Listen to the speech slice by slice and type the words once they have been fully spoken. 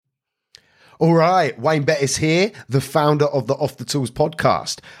All right, Wayne Bettis here, the founder of the Off the Tools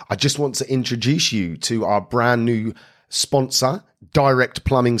podcast. I just want to introduce you to our brand new sponsor,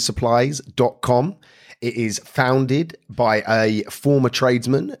 directplumbing.supplies.com. It is founded by a former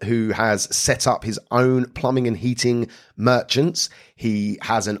tradesman who has set up his own plumbing and heating merchants. He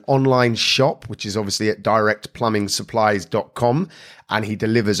has an online shop, which is obviously at directplumbing.supplies.com, and he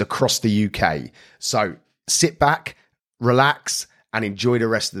delivers across the UK. So sit back, relax, and enjoy the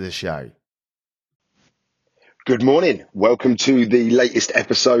rest of the show. Good morning. Welcome to the latest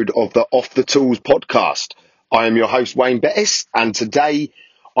episode of the Off the Tools podcast. I am your host, Wayne Bettis, and today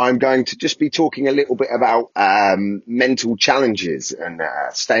I'm going to just be talking a little bit about mental challenges and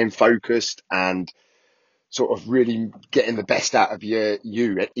staying focused and sort of really getting the best out of you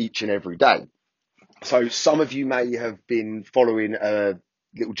each and every day. So some of you may have been following a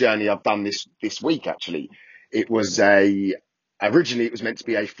little journey I've done this week, actually. Originally it was meant to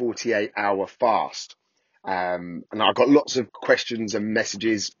be a 48-hour fast. And I got lots of questions and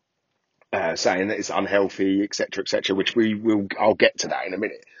messages saying that it's unhealthy, etc., which I'll get to that in a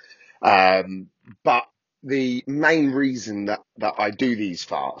minute. But the main reason that I do these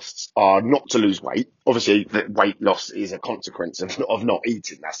fasts are not to lose weight. Obviously, that weight loss is a consequence of not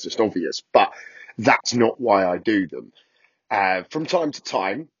eating. That's just obvious. But that's not why I do them. From time to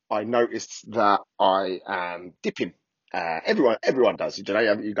time, I noticed that I am dipping. Everyone does. You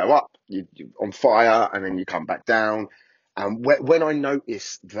know, you go up, you're on fire, and then you come back down. And when I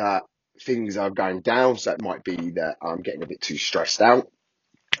notice that things are going down, so it might be that I'm getting a bit too stressed out.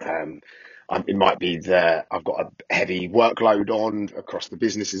 It might be that I've got a heavy workload on across the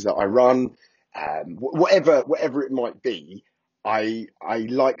businesses that I run. Whatever it might be, I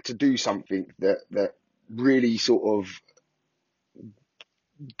like to do something that really sort of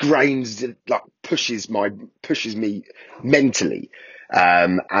pushes me mentally.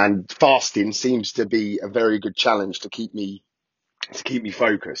 And fasting seems to be a very good challenge to keep me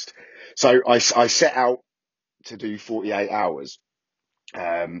focused. So I set out to do 48 hours.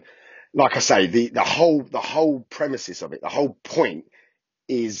 Like I say, the whole premises of it, the whole point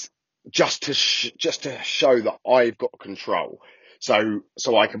is just to show that I've got control. So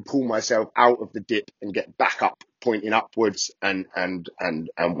I can pull myself out of the dip and get back up, pointing upwards and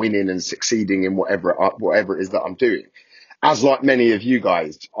winning and succeeding in whatever it is that I'm doing. As like many of you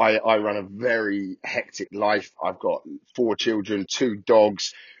guys, I run a very hectic life. I've got 4 children, 2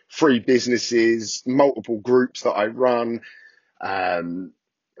 dogs, 3 businesses, multiple groups that I run.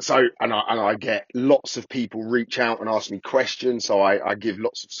 So I get lots of people reach out and ask me questions. So I give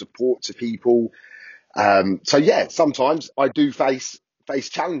lots of support to people. So yeah, sometimes I do face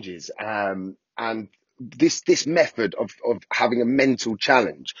challenges. And this method of having a mental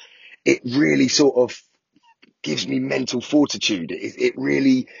challenge, it really sort of gives me mental fortitude. It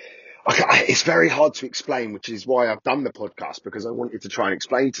really, it's very hard to explain, which is why I've done the podcast, because I wanted to try and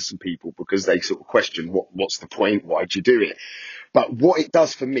explain to some people, because they sort of question what's the point? Why'd you do it? But what it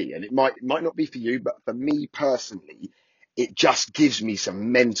does for me, and it might not be for you, but for me personally, it just gives me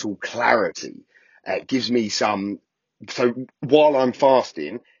some mental clarity. It gives me so while I'm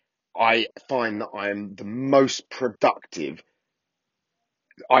fasting, I find that I'm the most productive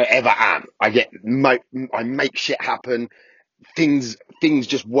I ever am. I make shit happen. Things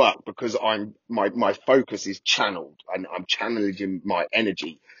just work because my focus is channeled, and I'm channeling my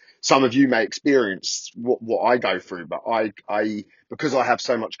energy. Some of you may experience what I go through, but I because I have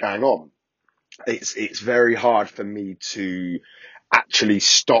so much going on, it's very hard for me to actually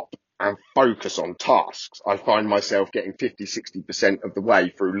stop and focus on tasks. I find myself getting 50-60% of the way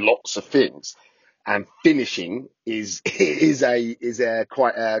through lots of things, and finishing is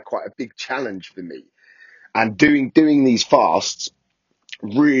quite a big challenge for me. And doing these fasts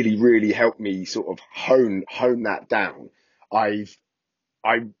really helped me sort of hone that down. I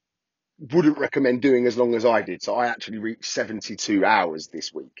wouldn't recommend doing as long as I did. So I actually reached 72 hours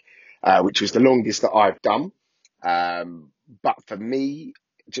this week, which was the longest that I've done. But for me,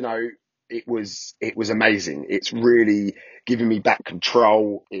 you know, it was amazing. It's really given me back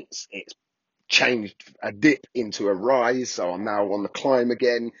control. It's changed a dip into a rise. So I'm now on the climb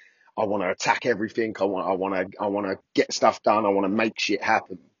again. I want to attack everything. I want to get stuff done. I want to make shit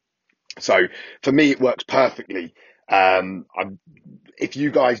happen. So for me, it works perfectly. If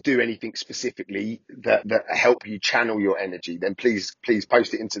you guys do anything specifically that help you channel your energy, then please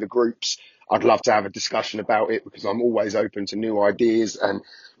post it into the groups. I'd love to have a discussion about it, because I'm always open to new ideas and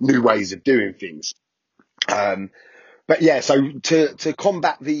new ways of doing things. But yeah, so to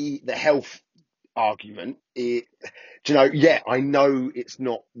combat the health argument, I know it's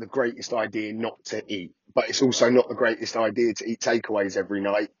not the greatest idea not to eat, but it's also not the greatest idea to eat takeaways every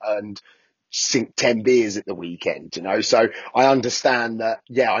night and sink 10 beers at the weekend, So I understand that,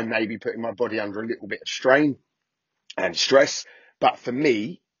 yeah, I may be putting my body under a little bit of strain and stress, but for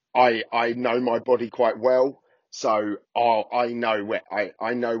me, I know my body quite well. So I know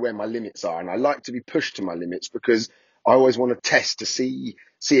I know where my limits are, and I like to be pushed to my limits because I always want to test to see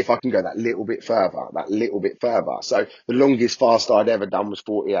if I can go that little bit further, that little bit further. So the longest fast I'd ever done was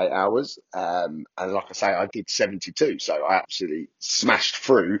 48 hours. And like I say, I did 72. So I absolutely smashed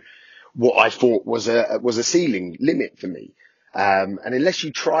through what I thought was a ceiling limit for me. And unless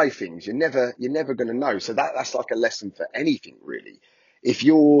you try things, you're never going to know. So that's like a lesson for anything, really. If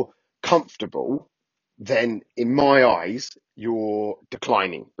you're comfortable, then in my eyes, you're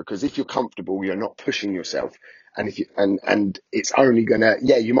declining, because if you're comfortable, you're not pushing yourself. And if you, and it's only gonna,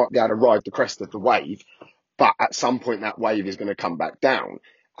 yeah, you might be able to ride the crest of the wave, but at some point that wave is going to come back down,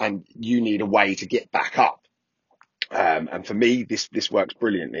 and you need a way to get back up. And for me, this works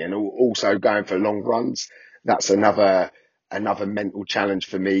brilliantly. And also going for long runs, that's another mental challenge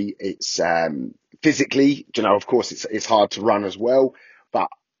for me. It's physically, of course, it's hard to run as well, but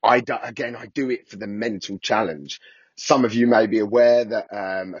again, I do it for the mental challenge. Some of you may be aware that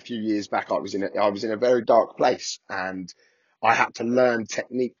a few years back I was in a very dark place, and I had to learn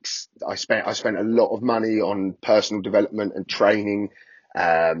techniques. I spent a lot of money on personal development and training,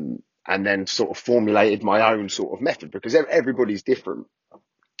 and then sort of formulated my own sort of method, because everybody's different.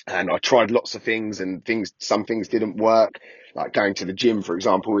 And I tried lots of things, and some things didn't work. Like going to the gym, for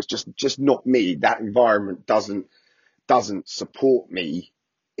example, is just not me. That environment doesn't support me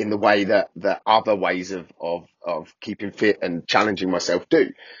in the way that other ways of keeping fit and challenging myself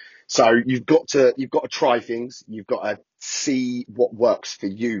do. So you've got to try things. You've got to see what works for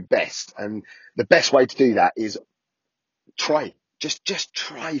you best. And the best way to do that is try. Just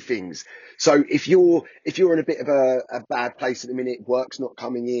try things. So if you're in a bit of a bad place at the minute, work's not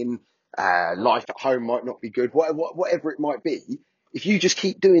coming in, life at home might not be good, whatever it might be, if you just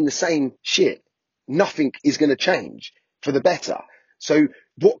keep doing the same shit, nothing is going to change for the better. So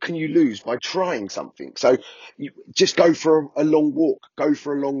what can you lose by trying something? So you just go for a long walk, go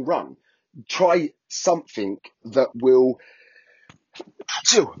for a long run, try something that will.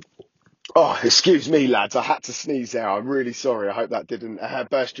 Oh, excuse me, lads. I had to sneeze there. I'm really sorry. I hope that didn't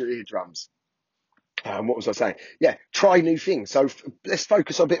burst your eardrums. What was I saying? Yeah, try new things. So let's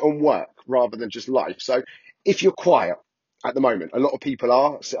focus a bit on work rather than just life. So if you're quiet at the moment, a lot of people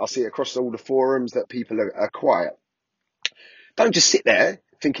are. I see across all the forums that people are quiet. Don't just sit there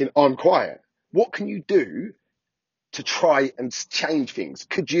thinking, I'm quiet. What can you do to try and change things?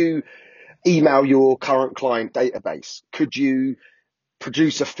 Could you email your current client database? Could you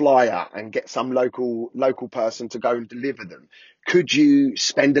produce a flyer and get some local person to go and deliver them? Could you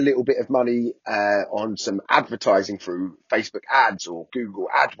spend a little bit of money on some advertising through Facebook ads or Google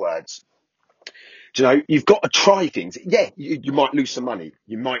AdWords? You've got to try things. Yeah, you might lose some money.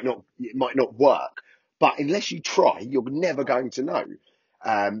 It might not work, but unless you try, you're never going to know.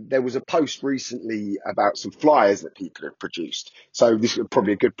 There was a post recently about some flyers that people have produced. So this is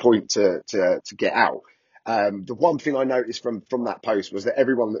probably a good point to get out. The one thing I noticed from that post was that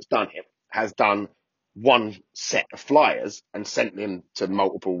everyone that's done it has done one set of flyers and sent them to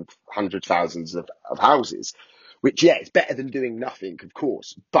multiple hundred thousands of houses, which, yeah, it's better than doing nothing, of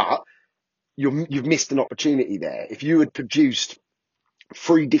course, but you've missed an opportunity there. If you had produced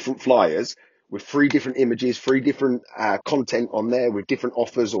 3 different flyers with 3 different images, 3 different content on there with different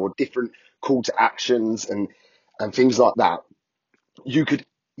offers or different call to actions and things like that, you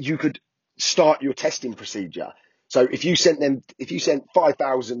could start your testing procedure. So if you sent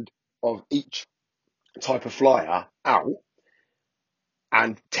 5,000 of each type of flyer out,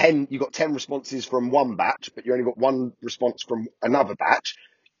 and you got 10 responses from one batch, but you only got 1 response from another batch,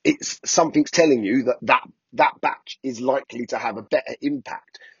 something's telling you that batch is likely to have a better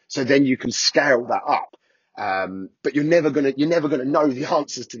impact. So then you can scale that up. But you're never gonna know the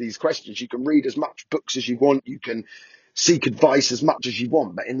answers to these questions. You can read as much books as you want. You can seek advice as much as you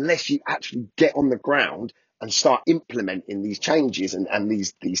want. But unless you actually get on the ground and start implementing these changes and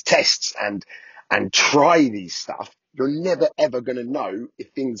these tests and try these stuff, you're never ever going to know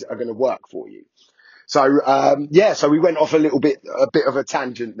if things are going to work for you. So so we went off a bit of a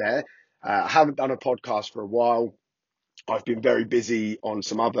tangent there. I haven't done a podcast for a while. I've been very busy on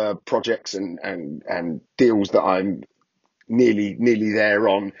some other projects and deals that I'm nearly there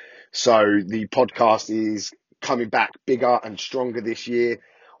on. So the podcast is coming back bigger and stronger this year.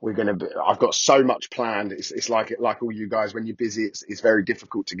 I've got so much planned. It's like all you guys, when you're busy, it's very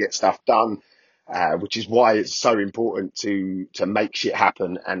difficult to get stuff done, which is why it's so important to make shit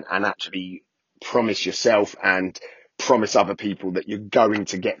happen and actually promise yourself and promise other people that you're going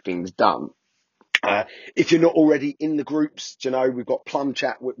to get things done. If you're not already in the groups, we've got Plum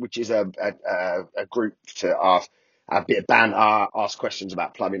Chat, which is a group to ask a bit of banter, ask questions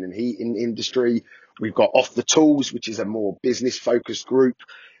about plumbing and heating industry. We've got Off the Tools, which is a more business focused group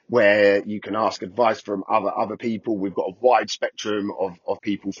where you can ask advice from other people. We've got a wide spectrum of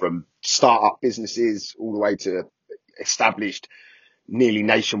people from startup businesses all the way to established nearly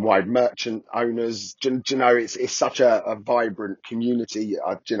nationwide merchant owners. It's such a vibrant community.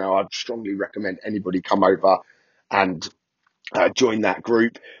 I'd strongly recommend anybody come over and join that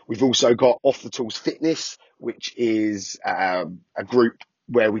group. We've also got Off the Tools Fitness, which is a group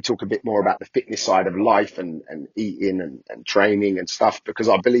where we talk a bit more about the fitness side of life and eating and training and stuff, because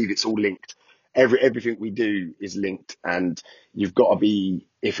I believe it's all linked. Everything we do is linked, and you've got to be,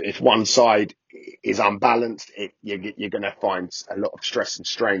 if one side is unbalanced, you're going to find a lot of stress and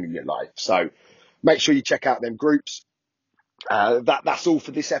strain in your life. So make sure you check out them groups. That's all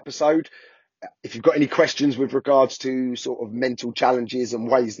for this episode. If you've got any questions with regards to sort of mental challenges and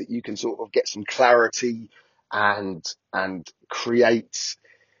ways that you can sort of get some clarity and create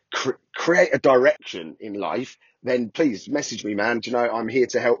a direction in life, then please message me, man. I'm here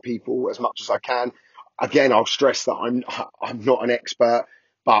to help people as much as I can. Again, I'll stress that I'm not an expert,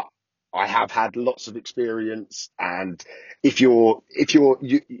 but I have had lots of experience. And if you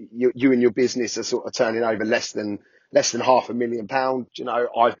and your business are sort of turning over less than £500,000,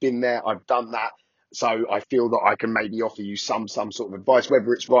 I've been there, I've done that. So I feel that I can maybe offer you some sort of advice,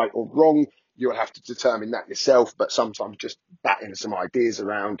 whether it's right or wrong. You'll have to determine that yourself, but sometimes just batting some ideas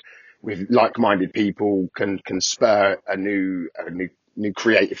around with like-minded people can spur a new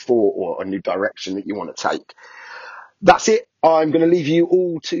creative thought or a new direction that you want to take. That's it. I'm going to leave you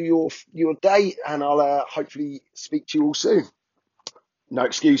all to your day, and I'll hopefully speak to you all soon. No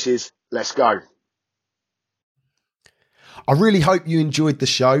excuses. Let's go. I really hope you enjoyed the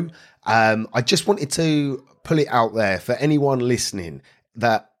show. I just wanted to pull it out there for anyone listening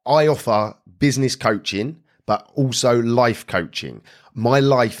that I offer business coaching, but also life coaching. My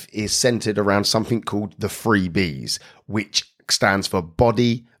life is centered around something called the 3 Bs, which stands for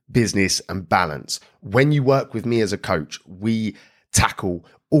body, business, and balance. When you work with me as a coach, we tackle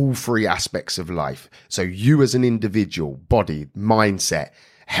all 3 aspects of life. So you as an individual, body, mindset,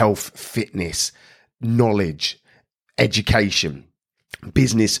 health, fitness, knowledge, education.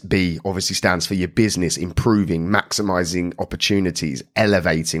 Business B obviously stands for your business, improving, maximizing opportunities,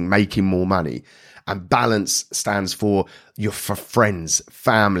 elevating, making more money. And balance stands for for friends,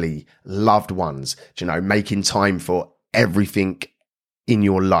 family, loved ones, making time for everything in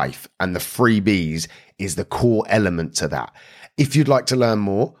your life. And the 3 Bs is the core element to that. If you'd like to learn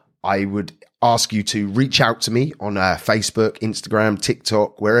more, I would ask you to reach out to me on Facebook, Instagram,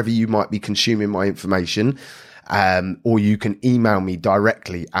 TikTok, wherever you might be consuming my information. Or you can email me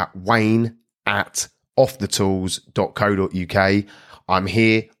directly at wayne@offthetools.co.uk. I'm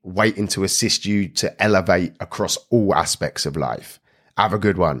here waiting to assist you to elevate across all aspects of life. Have a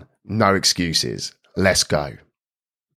good one. No excuses. Let's go.